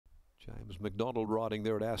McDonald riding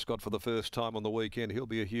there at Ascot for the first time on the weekend. He'll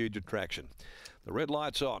be a huge attraction. The red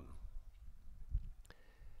light's on.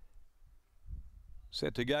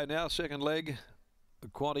 Set to go now, second leg. The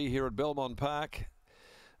quaddy here at Belmont Park.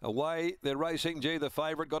 Away, they're racing. G, the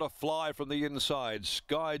favourite, got a fly from the inside.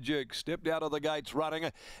 Sky Duke stepped out of the gates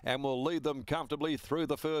running and will lead them comfortably through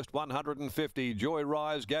the first 150. Joy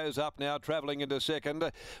Rise goes up now, travelling into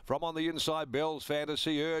second. From on the inside, Bell's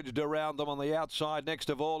Fantasy urged around them on the outside. Next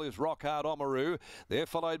of all is Rock Hard Oamaru. They're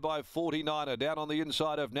followed by 49er. Down on the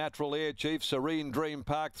inside of Natural Air Chief, Serene Dream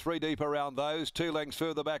Park. 3 deep around those. 2 lengths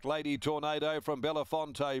further back, Lady Tornado from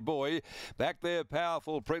Belafonte Boy. Back there,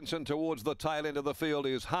 Powerful Prince, and towards the tail end of the field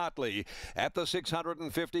is Hartley at the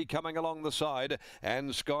 650 coming along the side,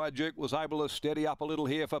 and Sky Duke was able to steady up a little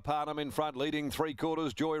here for Parnham in front, leading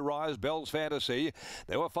 3/4 Joy Rise, Bell's Fantasy.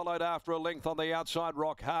 They were followed after a length on the outside,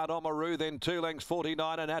 Rock Hard Oamaru, then 2 lengths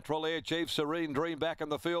 49, a Natural Air Chief, Serene Dream back in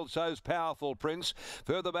the field, so's Powerful Prince.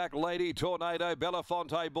 Further back, Lady Tornado,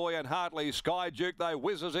 Belafonte Boy and Hartley. Sky Duke though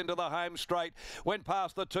whizzes into the home straight, went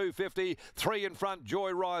past the 250, 3 in front,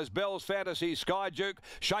 Joy Rise, Bell's Fantasy, Sky Duke,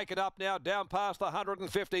 shake it up now, down past the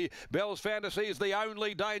 150. Bell's Fantasy is the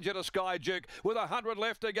only danger to Sky Duke with 100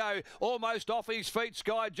 left to go. Almost off his feet,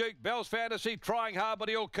 Sky Duke. Bell's Fantasy trying hard, but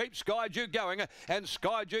he'll keep Sky Duke going, and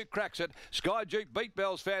Sky Duke cracks it. Sky Duke beat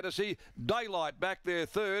Bell's Fantasy. Daylight back there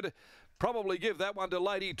third. Probably give that one to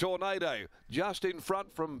Lady Tornado. Just in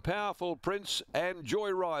front from Powerful Prince and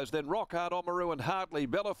Joy Rise. Then Rock Hard Oamaru and Hartley.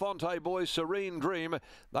 Belafonte Boy, Serene Dream.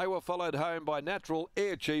 They were followed home by Natural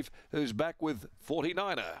Air Chief, who's back with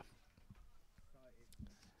 49er.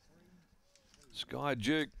 Sky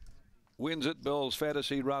Duke wins it. Bell's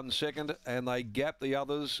Fantasy runs second, and they gap the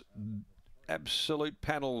others. Absolute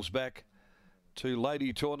panels back to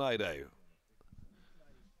Lady Tornado.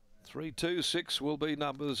 3, 2, 6 will be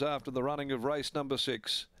numbers after the running of race number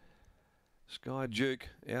 6. Sky Duke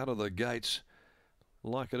out of the gates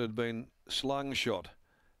like it had been slung shot.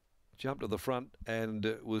 Jumped to the front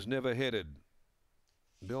and was never headed.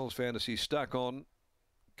 Bell's Fantasy stuck on.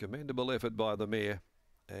 Commendable effort by the mare,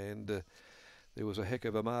 and there was a heck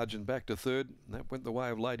of a margin back to third. That went the way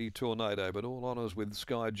of Lady Tornado, but all honours with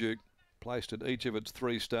Sky Duke. Placed at each of its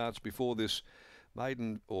 3 starts before this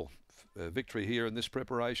maiden victory here in this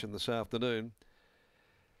preparation this afternoon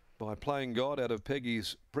by Playing God out of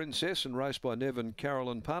Peggy's Princess, and raced by Nevin,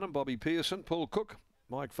 Carolyn Parnham, Bobby Pearson, Paul Cook,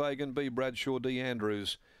 Mike Fagan, B. Bradshaw, D.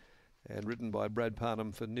 Andrews, and ridden by Brad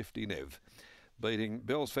Parnham for Nifty Nev. Beating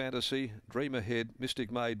Bell's Fantasy, Dream Ahead,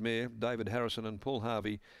 Mystic Maid Mare, David Harrison and Paul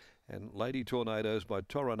Harvey, and Lady Tornadoes by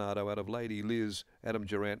Toronado out of Lady Liz, Adam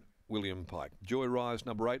Durant, William Pike. Joy Rise,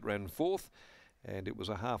 number 8, ran 4th, and it was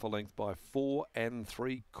a half a length by 4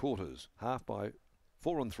 3/4. Half by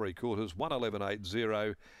 4 3/4,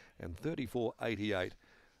 1:11.80 and 34.88.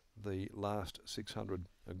 The last 600,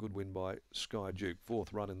 a good win by Sky Duke.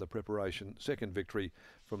 4th run in the preparation, 2nd victory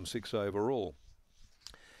from 6 overall.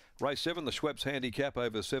 Race 7, the Schweppes Handicap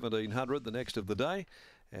over 1700, the next of the day,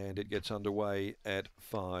 and it gets underway at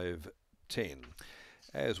 5:10.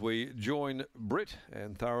 As we join Britt,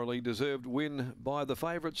 and thoroughly deserved win by the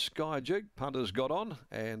favourite Sky Duke. Punters got on,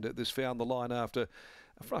 and this found the line after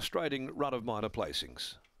a frustrating run of minor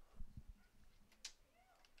placings.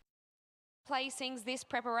 Placings this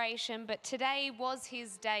preparation, but today was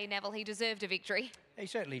his day, Neville. He deserved a victory. He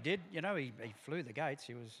certainly did. You know, he flew the gates.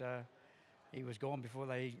 He was gone before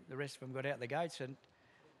the rest of them got out the gates, and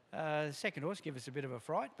the second horse gave us a bit of a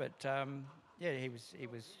fright, but yeah, he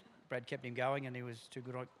was. Brad kept him going, and he was too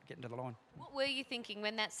good at getting to the line. What were you thinking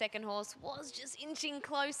when that second horse was just inching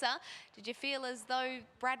closer? Did you feel as though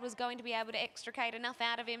Brad was going to be able to extricate enough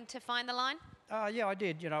out of him to find the line? Yeah, I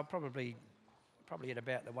did. You know, probably at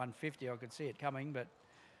about the 150, I could see it coming, but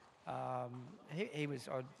he was.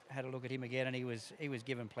 I had a look at him again, and he was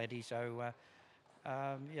given plenty. So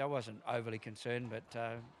yeah, I wasn't overly concerned, but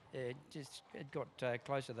it got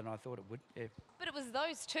closer than I thought it would. Yeah. But it was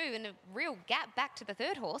those two and a real gap back to the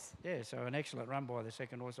third horse. Yeah, so an excellent run by the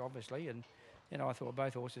second horse, obviously, and you know, I thought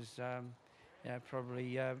both horses you know,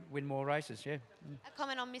 probably win more races. Yeah. A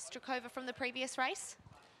comment on Miss Strakova from the previous race?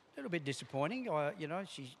 A little bit disappointing. You know,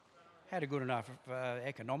 she had a good enough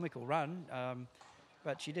economical run,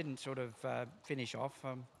 but she didn't sort of finish off.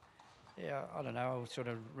 Yeah, I don't know. I'll sort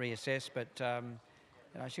of reassess, but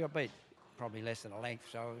you know, she got beat probably less than a length,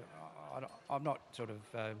 so I'm not sort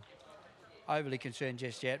of overly concerned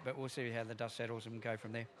just yet, but we'll see how the dust settles and go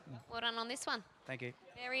from there. Well done on this one. Thank you.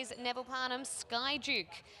 There is Neville Parnham, Sky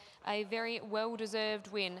Duke. A very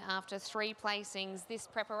well-deserved win after 3 placings this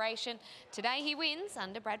preparation. Today he wins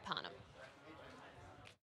under Brad Parnham.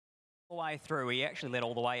 All the way through, he actually led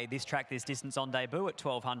all the way this track, this distance on debut at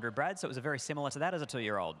 1200, Brad, so it was very similar to that as a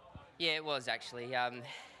 2-year-old. Yeah, it was actually.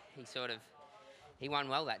 He won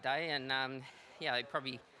well that day, and yeah, he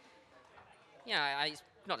probably,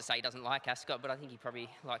 not to say he doesn't like Ascot, but I think he probably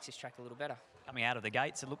likes this track a little better. Coming out of the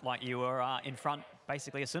gates, it looked like you were in front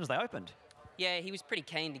basically as soon as they opened. Yeah, he was pretty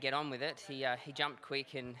keen to get on with it. He jumped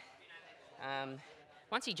quick, and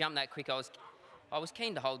once he jumped that quick, I was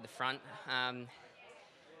keen to hold the front.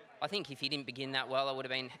 I think if he didn't begin that well, I would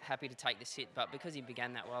have been happy to take the sit, but because he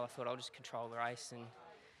began that well, I thought I'll just control the race and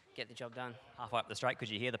get the job done. Halfway up the straight,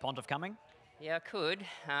 could you hear the Pontiff coming? Yeah, I could,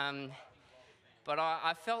 but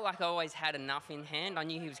I felt like I always had enough in hand. I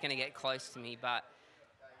knew he was going to get close to me, but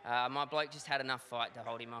my bloke just had enough fight to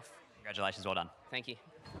hold him off. Congratulations, well done. Thank you.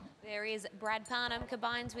 There is Brad Parnham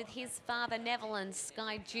combines with his father Neville, and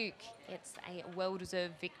Sky Duke gets a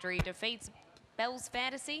well-deserved victory, defeats Bell's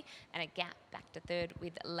Fantasy, and a gap back to third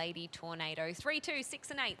with Lady Tornado. 3, 2,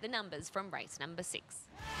 6 and 8, the numbers from race number 6.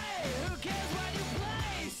 Hey, who cares what you play?